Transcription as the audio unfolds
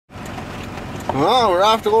Well, we're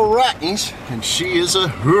off to Old Rottney's, and she is a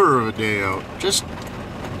hoor of a day out. Just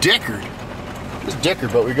dickered. Just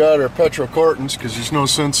dickered, but we got our petrol cartons because there's no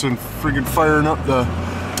sense in friggin' firing up the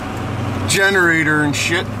generator and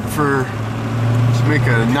shit to make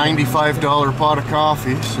a $95 pot of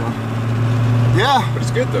coffee. So yeah, but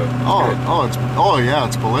it's good though. Yeah,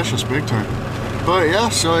 it's delicious, big time. But yeah,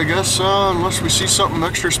 so I guess unless we see something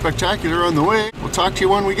extra spectacular on the way, we'll talk to you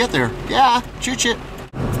when we get there. Yeah, choo-choo.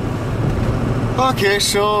 Okay,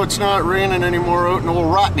 so it's not raining anymore out in Old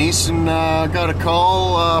Rottney's, and got a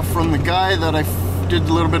call from the guy that I did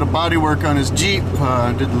a little bit of body work on his Jeep.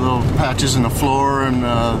 Did the little patches in the floor, and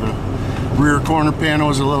the rear corner panel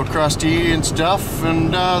was a little crusty and stuff,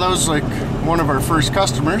 and that was like one of our first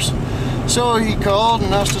customers. So he called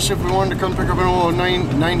and asked us if we wanted to come pick up an old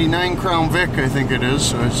 99 Crown Vic, I think it is.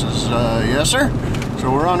 So I says, yes sir.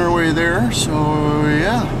 So we're on our way there, so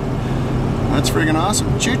yeah. That's friggin'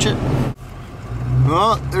 awesome. Choo-choo.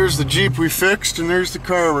 Well, there's the Jeep we fixed, and there's the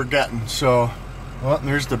car we're getting. So, well, and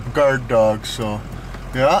there's the guard dog. So,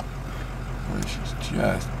 yeah. She's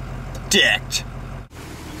just dicked.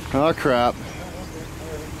 Oh crap.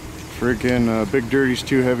 Friggin' Big Dirty's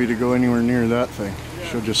too heavy to go anywhere near that thing.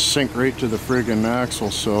 She'll just sink right to the friggin'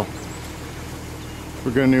 axle. So,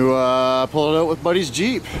 we're going to pull it out with Buddy's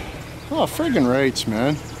Jeep. Oh, friggin' rights,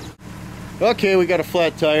 man. Okay, we got a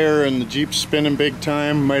flat tire and the Jeep's spinning big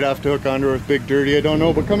time. Might have to hook onto it with Big Dirty, I don't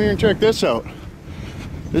know, but come here and check this out.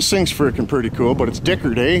 This thing's freaking pretty cool, but it's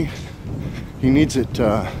dickered, eh? He needs it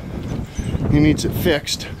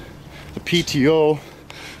fixed. The PTO,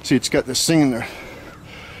 see, it's got this thing in the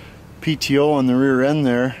PTO on the rear end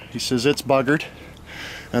there. He says it's buggered,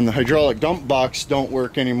 and the hydraulic dump box don't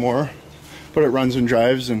work anymore, but it runs and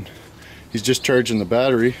drives, and he's just charging the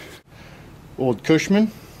battery. Old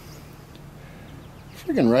Cushman.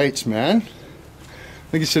 Friggin' rights, man. I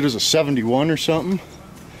think he said it was a 71 or something.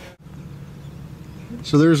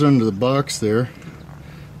 So there's under the box there,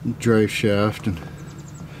 drive shaft and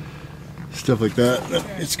stuff like that.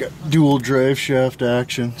 It's got dual drive shaft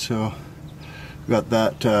action, so we got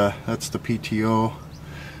that. That's the PTO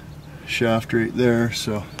shaft right there.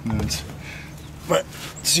 So, but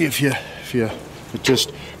see if it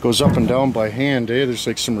just goes up and down by hand. There's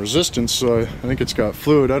like some resistance, so I think it's got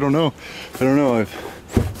fluid. I don't know.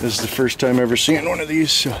 This is the first time I've ever seen one of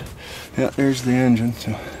these. So, yeah, there's the engine.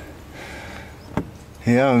 So,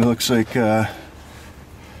 yeah, it looks like your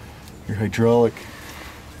hydraulic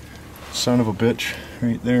son of a bitch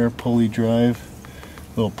right there. Pulley drive,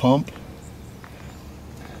 little pump,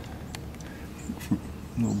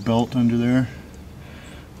 little belt under there.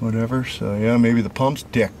 Whatever. So yeah, maybe the pump's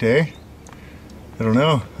dicked, eh? I don't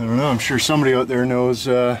know. I'm sure somebody out there knows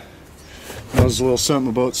a little something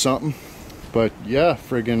about something. But yeah,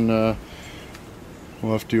 friggin'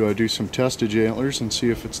 we'll have to do some testage antlers and see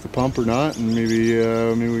if it's the pump or not, and maybe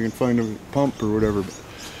we can find a pump or whatever.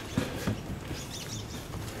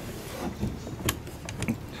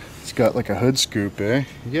 It's got like a hood scoop, eh?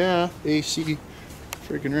 Yeah, AC,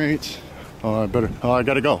 friggin' rights. Oh, I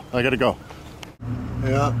gotta go.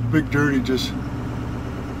 Yeah, Big Dirty just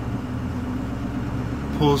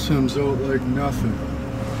pulls him out like nothing.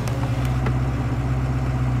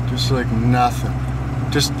 Just like nothing.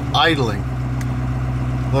 Just idling.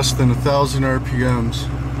 Less than 1,000 RPMs.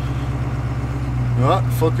 Oh,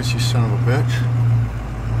 focus, you son of a bitch.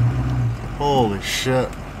 Holy shit.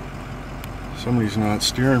 Somebody's not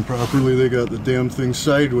steering properly. They got the damn thing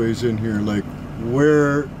sideways in here. Like,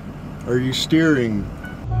 where are you steering?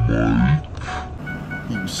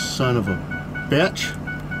 You son of a bitch.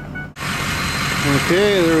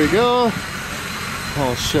 Okay, there we go.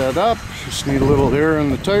 All set up. Just need a little air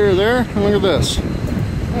in the tire there. And look at this.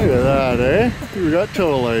 Look at that, eh? We got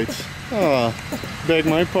tail lights. Oh, beg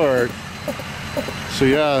my part. So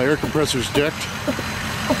yeah, the air compressor's dicked.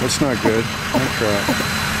 That's not good. Oh crap.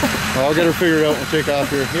 Well, I'll get her figured out. We'll take off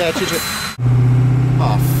here. Yeah, choo-choo.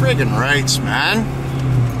 Oh, friggin' rights, man.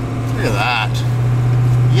 Look at that.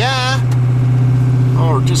 Yeah.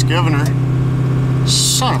 Oh, we're just giving her.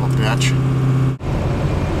 Son of a bitch.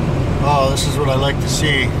 Oh, this is what I like to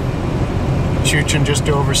see. Chooching just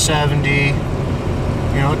over 70, you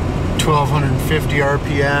know, 1,250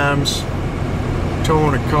 RPMs,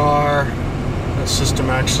 towing a car. That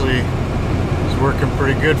system actually is working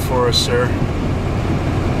pretty good for us there.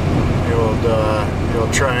 The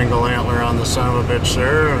old triangle antler on the son of a bitch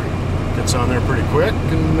there gets on there pretty quick,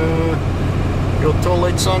 and the old tow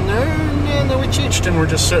lights on there, and then we cheeched, and we're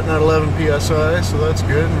just sitting at 11 PSI, so that's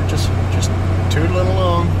good. We're just tootling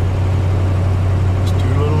along.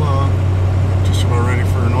 Just about ready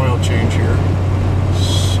for an oil change here.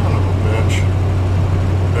 Son of a bitch.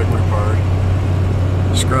 Beg my pardon.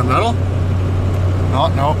 Scrap metal? Oh,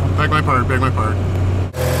 no, beg my pardon, beg my pardon.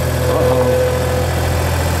 Uh-oh.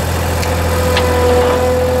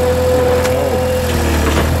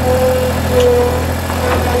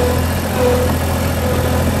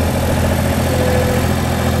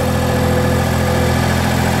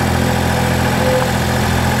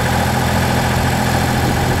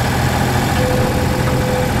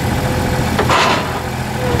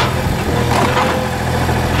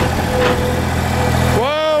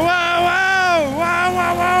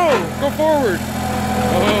 Forward.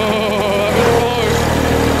 Oh, that was close.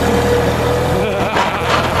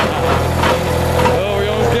 Oh, we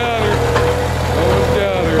almost got her. Almost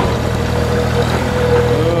got her.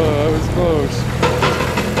 Oh, that was close.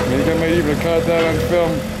 I think I might even have caught that on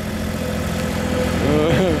film.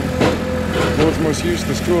 World's most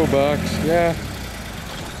useless toolbox. Yeah.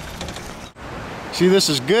 See, this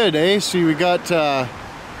is good, eh? See, we got our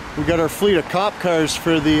fleet of cop cars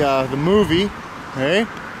for the movie, eh?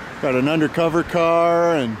 Got an undercover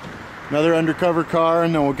car and another undercover car,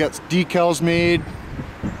 and then we'll get decals made.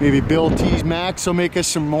 Maybe Bill T's Max will make us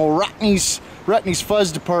some more Ratney's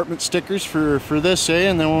Fuzz Department stickers for this, eh?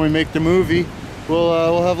 And then when we make the movie,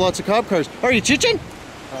 we'll have lots of cop cars. Are you chiching?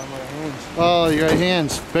 My hands. Oh, you got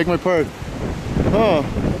hands. Beg my pardon. Oh,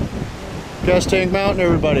 Gas Tank Mountain,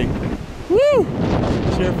 everybody. Woo!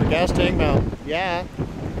 It's here for Gas Tank Mountain. Yeah.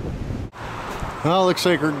 Well, looks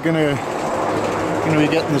like we're gonna be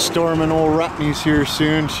getting the storm in old Ratney's here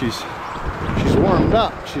soon. She's warmed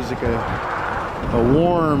up. She's like a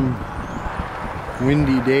warm,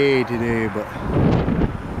 windy day today, but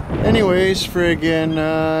anyways, friggin'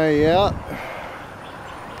 yeah,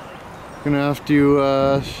 gonna have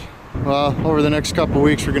to well, over the next couple of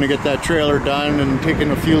weeks we're gonna get that trailer done and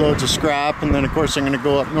taking a few loads of scrap, and then of course I'm gonna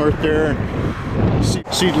go up north there and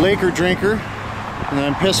see Laker Drinker. And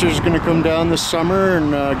then Pisser's gonna come down this summer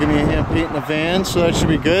and give me a hand painting the van, so that should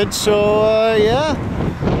be good. So yeah,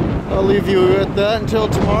 I'll leave you at that until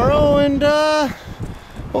tomorrow, and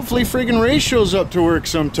hopefully friggin' Ray shows up to work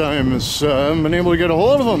sometime. I haven't been able to get a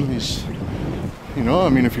hold of him. He's, you know, I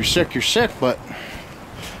mean, if you're sick, but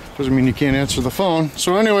doesn't mean you can't answer the phone.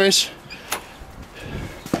 So anyways,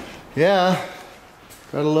 yeah,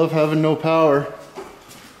 gotta love having no power.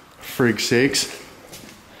 Frig sakes,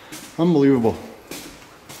 unbelievable.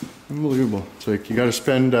 Unbelievable. It's like you gotta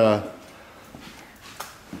spend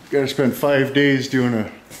 5 days doing a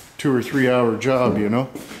 2 or 3 hour job, you know?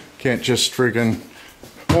 Can't just friggin',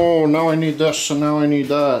 oh, now I need this and now I need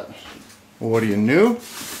that. Well, what are you, new?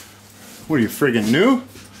 What are you, friggin' new?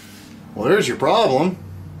 Well, there's your problem.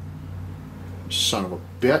 Son of a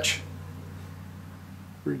bitch.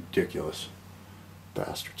 Ridiculous.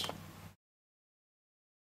 Bastards.